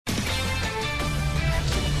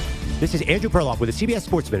This is Andrew Perloff with a CBS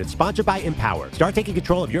Sports Minute, sponsored by Empower. Start taking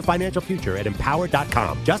control of your financial future at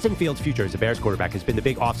Empower.com. Justin Fields' future as the Bears quarterback has been the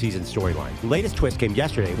big offseason storyline. The latest twist came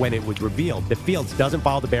yesterday when it was revealed that Fields doesn't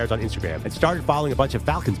follow the Bears on Instagram and started following a bunch of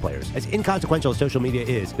Falcons players. As inconsequential as social media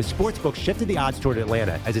is, the sportsbook shifted the odds toward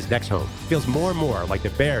Atlanta as his next home. It feels more and more like the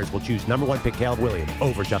Bears will choose number 1 pick Caleb Williams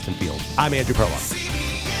over Justin Fields. I'm Andrew Perloff.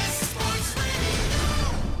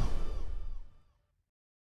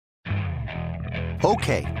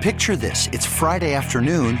 Okay, picture this. It's Friday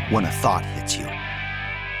afternoon when a thought hits you.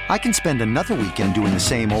 I can spend another weekend doing the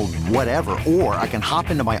same old whatever, or I can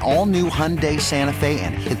hop into my all-new Hyundai Santa Fe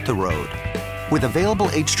and hit the road. With available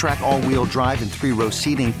H-Track all-wheel drive and 3-row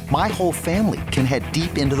seating, my whole family can head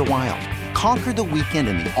deep into the wild. Conquer the weekend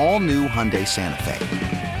in the all-new Hyundai Santa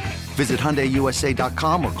Fe. Visit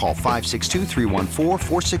HyundaiUSA.com or call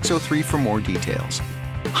 562-314-4603 for more details.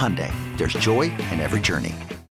 Hyundai, there's joy in every journey.